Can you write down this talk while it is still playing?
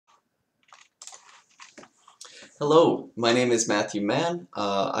Hello, my name is Matthew Mann.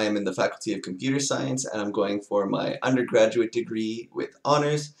 I am in the Faculty of Computer Science and I'm going for my undergraduate degree with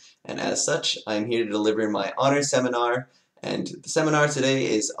honors, and as such I'm here to deliver my honors seminar, and the seminar today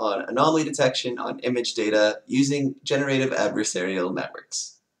is on anomaly detection on image data using generative adversarial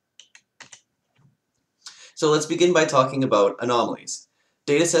networks. So let's begin by talking about anomalies.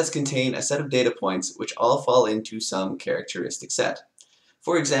 Datasets contain a set of data points which all fall into some characteristic set.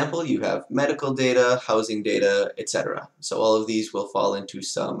 For example, you have medical data, housing data, etc. So all of these will fall into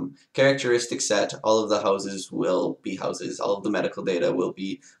some characteristic set. All of the houses will be houses. All of the medical data will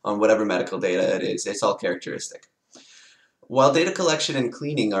be on whatever medical data it is. It's all characteristic. While data collection and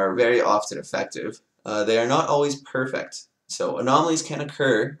cleaning are very often effective, they are not always perfect. So anomalies can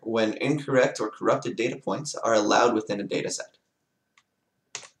occur when incorrect or corrupted data points are allowed within a dataset.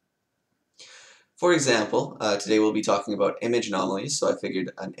 For example, today we'll be talking about image anomalies, so I figured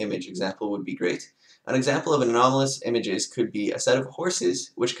an image example would be great. An example of an anomalous images could be a set of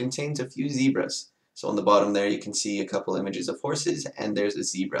horses which contains a few zebras. So on the bottom there you can see a couple images of horses and there's a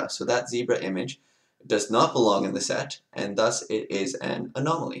zebra. So that zebra image does not belong in the set and thus it is an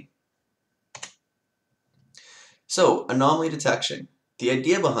anomaly. So anomaly detection. The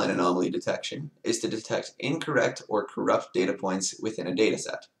idea behind anomaly detection is to detect incorrect or corrupt data points within a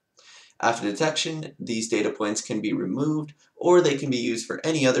dataset. After detection, these data points can be removed or they can be used for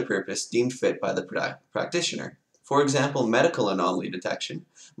any other purpose deemed fit by the practitioner. For example, medical anomaly detection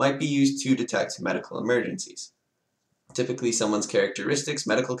might be used to detect medical emergencies. Typically, someone's characteristics,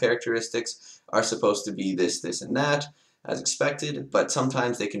 medical characteristics, are supposed to be this, this, and that, as expected, but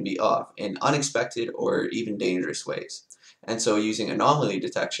sometimes they can be off in unexpected or even dangerous ways. And so using anomaly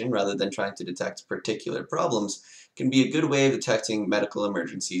detection rather than trying to detect particular problems can be a good way of detecting medical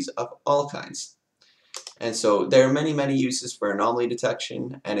emergencies of all kinds. And so there are many, many uses for anomaly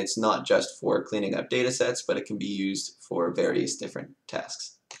detection, and it's not just for cleaning up data sets, but it can be used for various different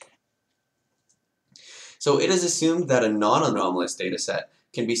tasks. So it is assumed that a non-anomalous dataset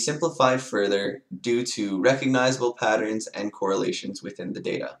can be simplified further due to recognizable patterns and correlations within the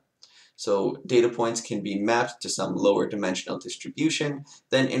data. So data points can be mapped to some lower dimensional distribution,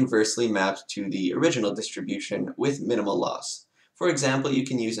 then inversely mapped to the original distribution with minimal loss. For example, you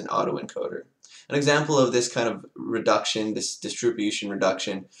can use an autoencoder. An example of this kind of reduction, this distribution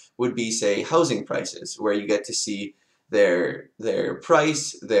reduction, would be, say, housing prices, where you get to see their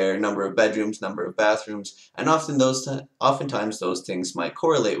price, their number of bedrooms, number of bathrooms, and oftentimes those things might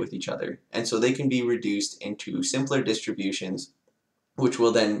correlate with each other, and so they can be reduced into simpler distributions which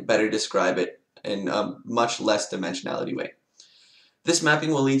will then better describe it in a much less dimensionality way. This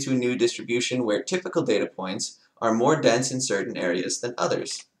mapping will lead to a new distribution where typical data points are more dense in certain areas than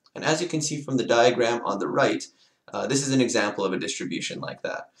others. And as you can see from the diagram on the right, this is an example of a distribution like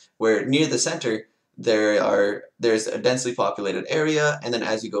that, where near the center there's a densely populated area, and then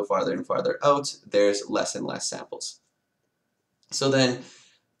as you go farther and farther out, there's less and less samples. So then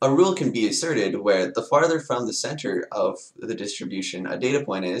a rule can be asserted where the farther from the center of the distribution a data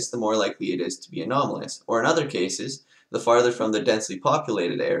point is, the more likely it is to be anomalous. Or in other cases, the farther from the densely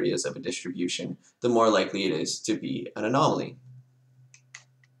populated areas of a distribution, the more likely it is to be an anomaly.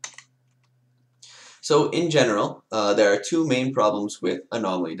 So in general, there are two main problems with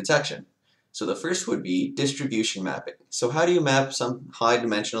anomaly detection. So the first would be distribution mapping. So how do you map some high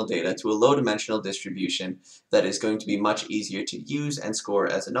dimensional data to a low dimensional distribution that is going to be much easier to use and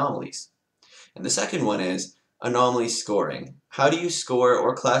score as anomalies? And the second one is anomaly scoring. How do you score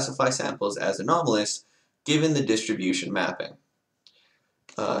or classify samples as anomalous given the distribution mapping?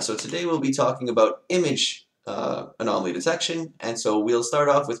 So today we'll be talking about image anomaly detection, and so we'll start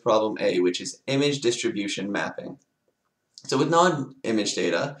off with problem A, which is image distribution mapping. So with non-image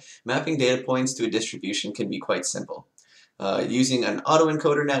data, mapping data points to a distribution can be quite simple. Using an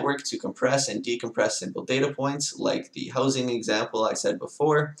autoencoder network to compress and decompress simple data points, like the housing example I said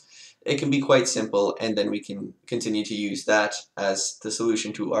before, it can be quite simple, and then we can continue to use that as the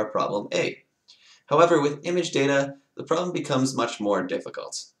solution to our problem A. However, with image data, the problem becomes much more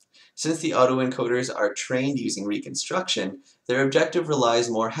difficult. Since the autoencoders are trained using reconstruction, their objective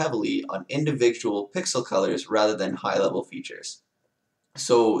relies more heavily on individual pixel colors rather than high-level features.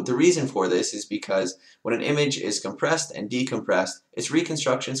 So the reason for this is because when an image is compressed and decompressed, its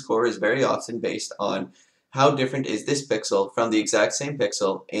reconstruction score is very often based on how different is this pixel from the exact same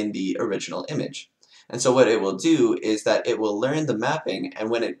pixel in the original image. And so what it will do is that it will learn the mapping,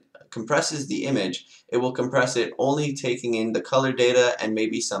 and when it compresses the image, it will compress it only taking in the color data and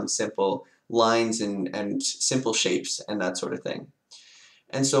maybe some simple lines and simple shapes and that sort of thing.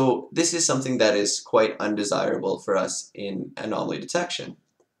 And so this is something that is quite undesirable for us in anomaly detection.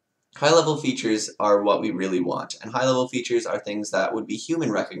 High-level features are what we really want, and high-level features are things that would be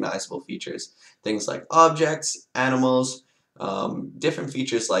human recognizable features. Things like objects, animals, different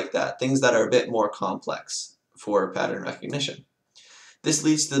features like that, things that are a bit more complex for pattern recognition. This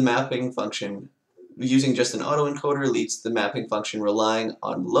leads to the mapping function, using just an autoencoder leads to the mapping function relying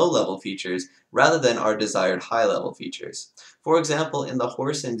on low-level features rather than our desired high-level features. For example, in the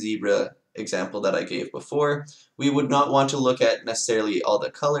horse and zebra example that I gave before, we would not want to look at necessarily all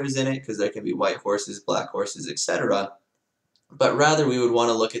the colors in it because there can be white horses, black horses, etc. But rather we would want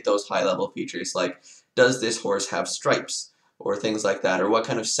to look at those high-level features like, does this horse have stripes or things like that, or what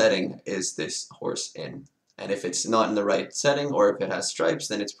kind of setting is this horse in? And if it's not in the right setting or if it has stripes,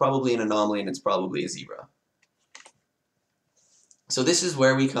 then it's probably an anomaly and it's probably a zebra. So this is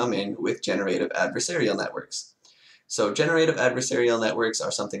where we come in with generative adversarial networks. So generative adversarial networks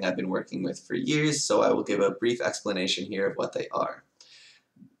are something I've been working with for years, so I will give a brief explanation here of what they are.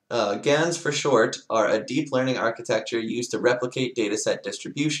 GANs for short are a deep learning architecture used to replicate dataset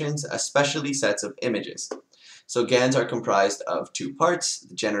distributions, especially sets of images. So GANs are comprised of two parts,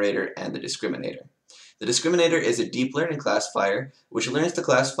 the generator and the discriminator. The discriminator is a deep learning classifier which learns to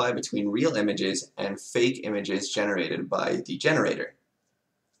classify between real images and fake images generated by the generator.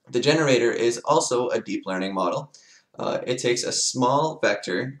 The generator is also a deep learning model. It takes a small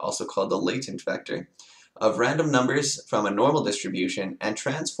vector, also called the latent vector, of random numbers from a normal distribution and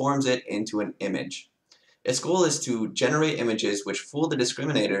transforms it into an image. Its goal is to generate images which fool the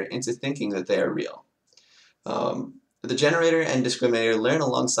discriminator into thinking that they are real. The generator and discriminator learn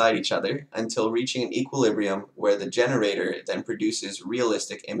alongside each other until reaching an equilibrium where the generator then produces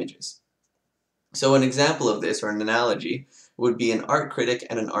realistic images. So an example of this, or an analogy, would be an art critic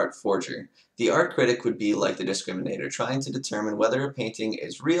and an art forger. The art critic would be like the discriminator, trying to determine whether a painting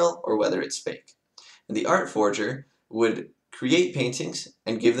is real or whether it's fake. And the art forger would create paintings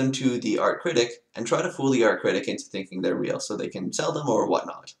and give them to the art critic and try to fool the art critic into thinking they're real so they can sell them or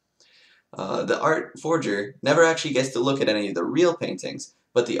whatnot. The art forger never actually gets to look at any of the real paintings,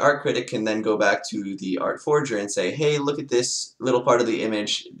 but the art critic can then go back to the art forger and say, hey, look at this little part of the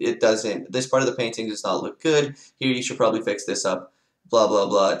image, this part of the painting does not look good, here you should probably fix this up, blah blah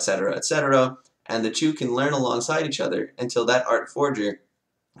blah, etc., etc. And the two can learn alongside each other until that art forger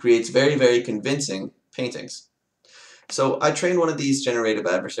creates very, very convincing paintings. So I trained one of these generative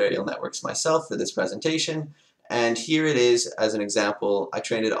adversarial networks myself for this presentation, and here it is as an example. I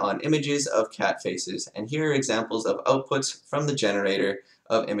trained it on images of cat faces, and here are examples of outputs from the generator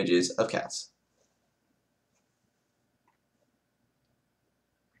of images of cats.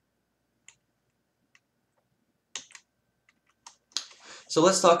 So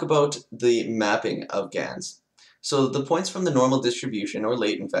let's talk about the mapping of GANs. So the points from the normal distribution or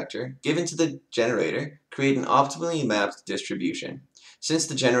latent vector given to the generator create an optimally mapped distribution. Since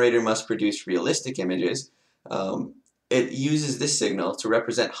the generator must produce realistic images, it uses this signal to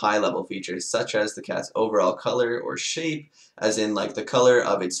represent high-level features such as the cat's overall color or shape, as in like the color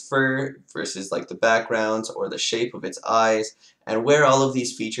of its fur versus like the backgrounds or the shape of its eyes, and where all of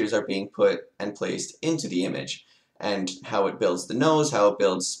these features are being put and placed into the image, and how it builds the nose, how it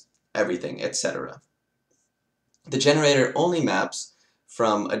builds everything, etc. The generator only maps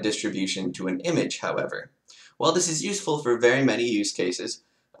from a distribution to an image, however. While this is useful for very many use cases,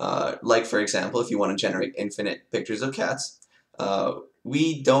 like for example, if you want to generate infinite pictures of cats,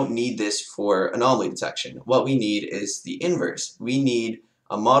 we don't need this for anomaly detection. What we need is the inverse. We need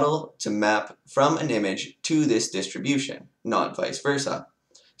a model to map from an image to this distribution, not vice versa.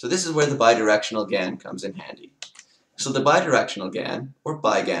 So this is where the bidirectional GAN comes in handy. So the bidirectional GAN, or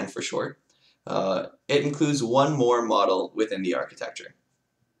BIGAN for short, it includes one more model within the architecture.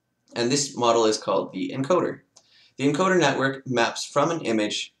 And this model is called the encoder. The encoder network maps from an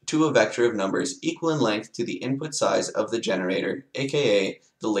image to a vector of numbers equal in length to the input size of the generator, aka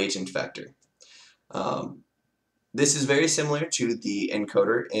the latent vector. This is very similar to the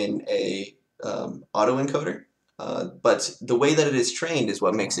encoder in a autoencoder, but the way that it is trained is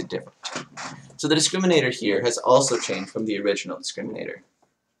what makes it different. So the discriminator here has also changed from the original discriminator.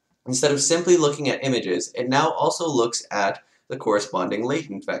 Instead of simply looking at images, it now also looks at the corresponding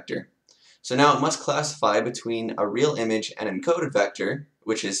latent vector. So now it must classify between a real image and an encoded vector,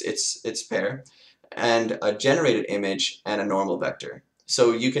 which is its pair, and a generated image and a normal vector.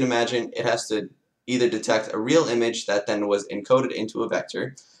 So you can imagine it has to either detect a real image that then was encoded into a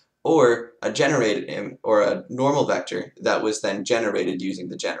vector, or a generated or a normal vector that was then generated using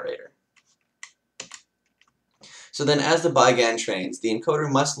the generator. So then as the BIGAN trains, the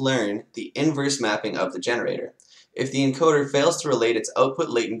encoder must learn the inverse mapping of the generator. If the encoder fails to relate its output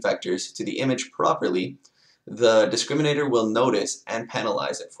latent vectors to the image properly, the discriminator will notice and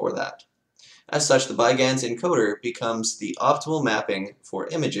penalize it for that. As such, the BIGAN's encoder becomes the optimal mapping for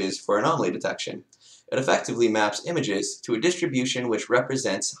images for anomaly detection. It effectively maps images to a distribution which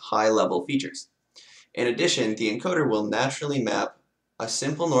represents high-level features. In addition, the encoder will naturally map a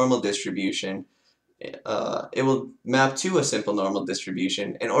simple normal distribution. It will map to a simple normal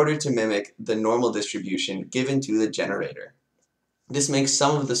distribution in order to mimic the normal distribution given to the generator. This makes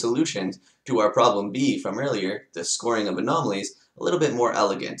some of the solutions to our problem B from earlier, the scoring of anomalies, a little bit more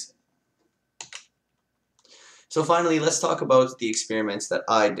elegant. So finally, let's talk about the experiments that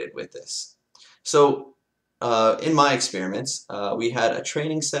I did with this. So in my experiments, we had a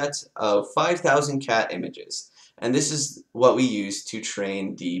training set of 5,000 cat images, and this is what we used to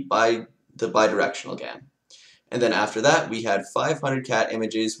train the bidirectional GAN. And then after that, we had 500 cat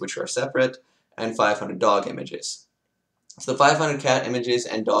images, which are separate, and 500 dog images. So the 500 cat images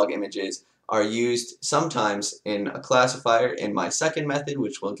and dog images are used sometimes in a classifier in my second method,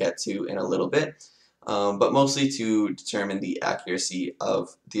 which we'll get to in a little bit, but mostly to determine the accuracy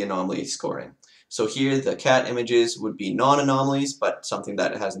of the anomaly scoring. So here the cat images would be non-anomalies, but something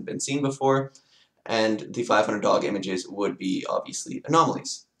that hasn't been seen before, and the 500 dog images would be obviously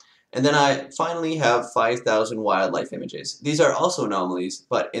anomalies. And then I finally have 5,000 wildlife images. These are also anomalies,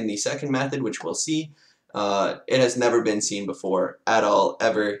 but in the second method, which we'll see, it has never been seen before at all,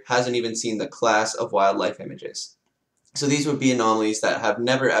 ever, hasn't even seen the class of wildlife images. So these would be anomalies that have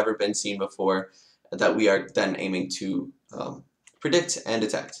never ever been seen before that we are then aiming to predict and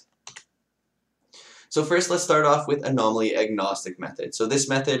detect. So first, let's start off with Anomaly-Agnostic Method. So this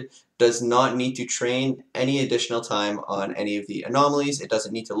method does not need to train any additional time on any of the anomalies. It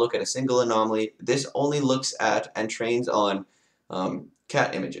doesn't need to look at a single anomaly. This only looks at and trains on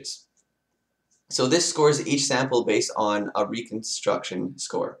cat images. So this scores each sample based on a reconstruction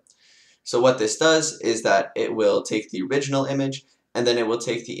score. So what this does is that it will take the original image, and then it will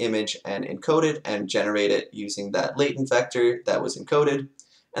take the image and encode it and generate it using that latent vector that was encoded,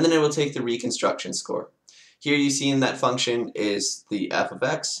 and then it will take the reconstruction score. Here you see in that function is the f of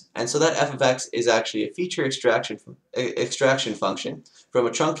x, and so that f of x is actually a feature extraction function from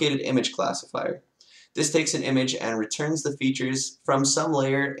a truncated image classifier. This takes an image and returns the features from some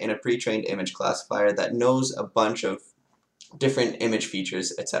layer in a pre-trained image classifier that knows a bunch of different image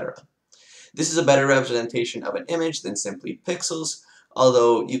features, etc. This is a better representation of an image than simply pixels,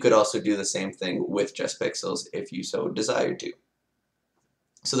 although you could also do the same thing with just pixels if you so desired to.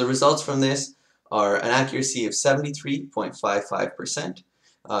 So the results from this are an accuracy of 73.55%.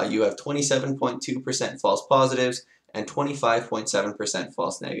 You have 27.2% false positives and 25.7%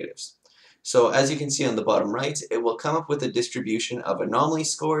 false negatives. So as you can see on the bottom right, it will come up with a distribution of anomaly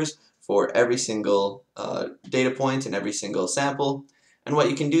scores for every single data point and every single sample. And what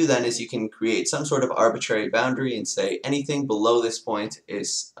you can do then is you can create some sort of arbitrary boundary and say anything below this point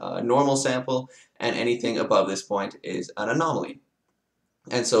is a normal sample and anything above this point is an anomaly.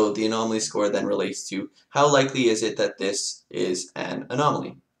 And so the anomaly score then relates to how likely is it that this is an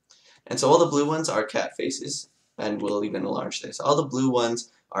anomaly. And so all the blue ones are cat faces, and we'll even enlarge this. All the blue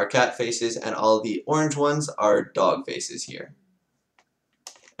ones are cat faces, and all the orange ones are dog faces here.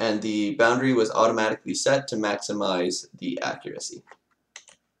 And the boundary was automatically set to maximize the accuracy.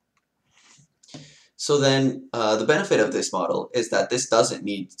 So then the benefit of this model is that this doesn't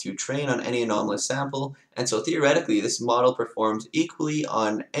need to train on any anomalous sample, and so theoretically this model performs equally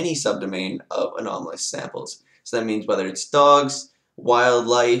on any subdomain of anomalous samples. So that means whether it's dogs,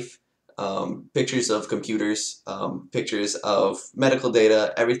 wildlife, pictures of computers, pictures of medical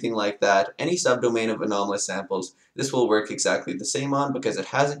data, everything like that, any subdomain of anomalous samples, this will work exactly the same on because it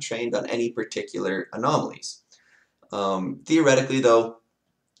hasn't trained on any particular anomalies. Theoretically though,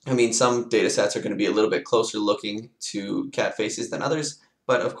 I mean, some data sets are going to be a little bit closer looking to cat faces than others,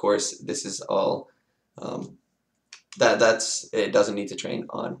 but of course this is all, it doesn't need to train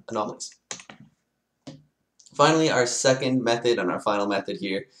on anomalies. Finally, our second method and our final method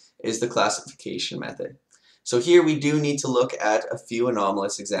here is the classification method. So here we do need to look at a few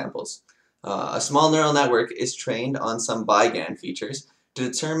anomalous examples. A small neural network is trained on some BIGAN features to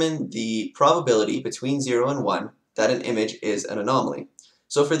determine the probability between 0 and 1 that an image is an anomaly.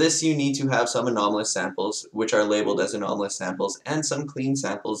 So for this you need to have some anomalous samples which are labeled as anomalous samples and some clean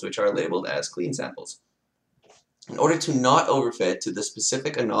samples which are labeled as clean samples. In order to not overfit to the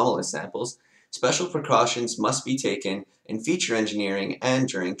specific anomalous samples, special precautions must be taken in feature engineering and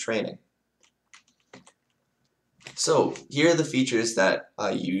during training. So here are the features that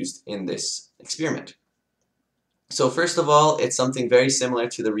I used in this experiment. So first of all, it's something very similar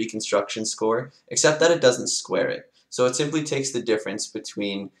to the reconstruction score, except that it doesn't square it. So it simply takes the difference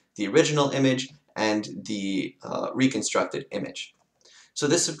between the original image and the reconstructed image. So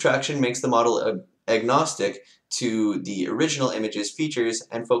this subtraction makes the model agnostic to the original image's features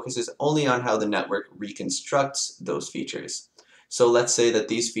and focuses only on how the network reconstructs those features. So let's say that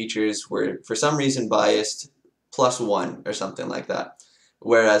these features were for some reason biased +1 or something like that,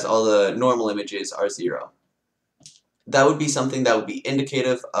 whereas all the normal images are 0. That would be something that would be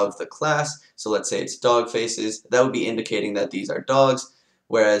indicative of the class. So let's say it's dog faces. That would be indicating that these are dogs,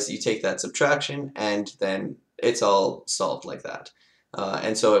 whereas you take that subtraction and then it's all solved like that.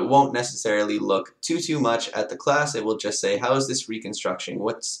 And so it won't necessarily look too much at the class. It will just say, how is this reconstruction?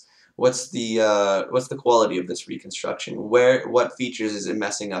 What's the quality of this reconstruction? What features is it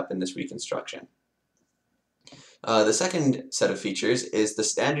messing up in this reconstruction? The second set of features is the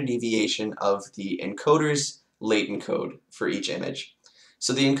standard deviation of the encoder's latent code for each image.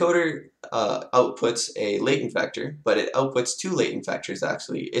 So the encoder outputs a latent vector, but it outputs two latent vectors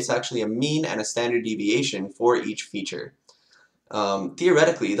actually. It's actually a mean and a standard deviation for each feature.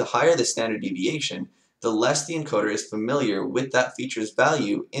 Theoretically, the higher the standard deviation, the less the encoder is familiar with that feature's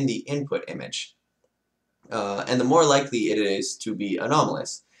value in the input image. And the more likely it is to be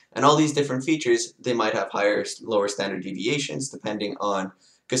anomalous. And all these different features, they might have higher, lower standard deviations depending on,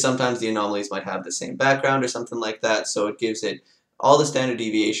 because sometimes the anomalies might have the same background or something like that, so it gives it all the standard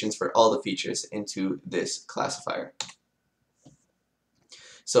deviations for all the features into this classifier.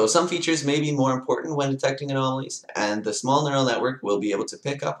 So some features may be more important when detecting anomalies, and the small neural network will be able to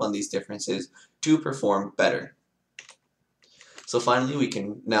pick up on these differences to perform better. So finally, we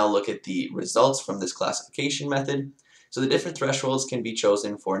can now look at the results from this classification method. So the different thresholds can be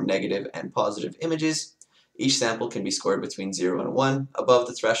chosen for negative and positive images. Each sample can be scored between 0 and 1. Above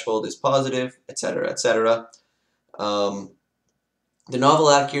the threshold is positive, etc., etc. The novel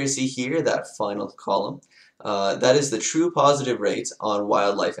accuracy here, that final column, that is the true positive rates on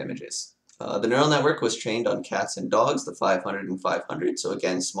wildlife images. The neural network was trained on cats and dogs, the 500 and 500, so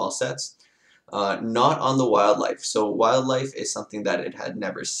again, small sets. Not on the wildlife. So wildlife is something that it had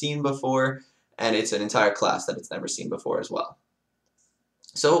never seen before, and it's an entire class that it's never seen before as well.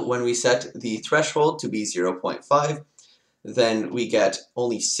 So when we set the threshold to be 0.5, then we get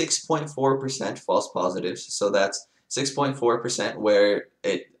only 6.4% false positives. So that's 6.4% where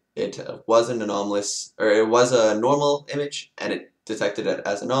it was an anomalous, or it was a normal image and it detected it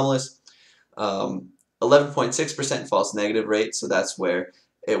as anomalous. 11.6% false negative rate, so that's where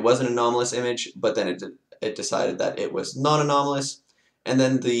it was an anomalous image, but then it decided that it was non-anomalous. And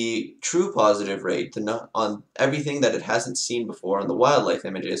then the true positive rate on everything that it hasn't seen before on the wildlife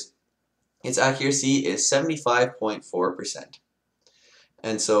images, its accuracy is 75.4%.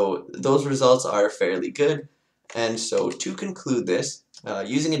 And so those results are fairly good. And so to conclude this,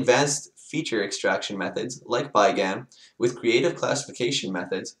 using advanced feature extraction methods like BIGAN with creative classification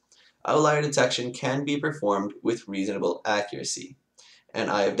methods, outlier detection can be performed with reasonable accuracy. And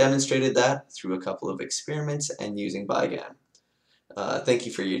I have demonstrated that through a couple of experiments and using BIGAN. Thank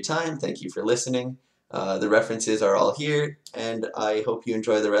you for your time. Thank you for listening. The references are all here, and I hope you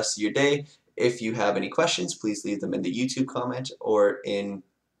enjoy the rest of your day. If you have any questions, please leave them in the YouTube comment or in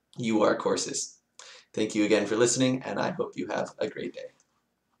UR courses. Thank you again for listening, and I hope you have a great day.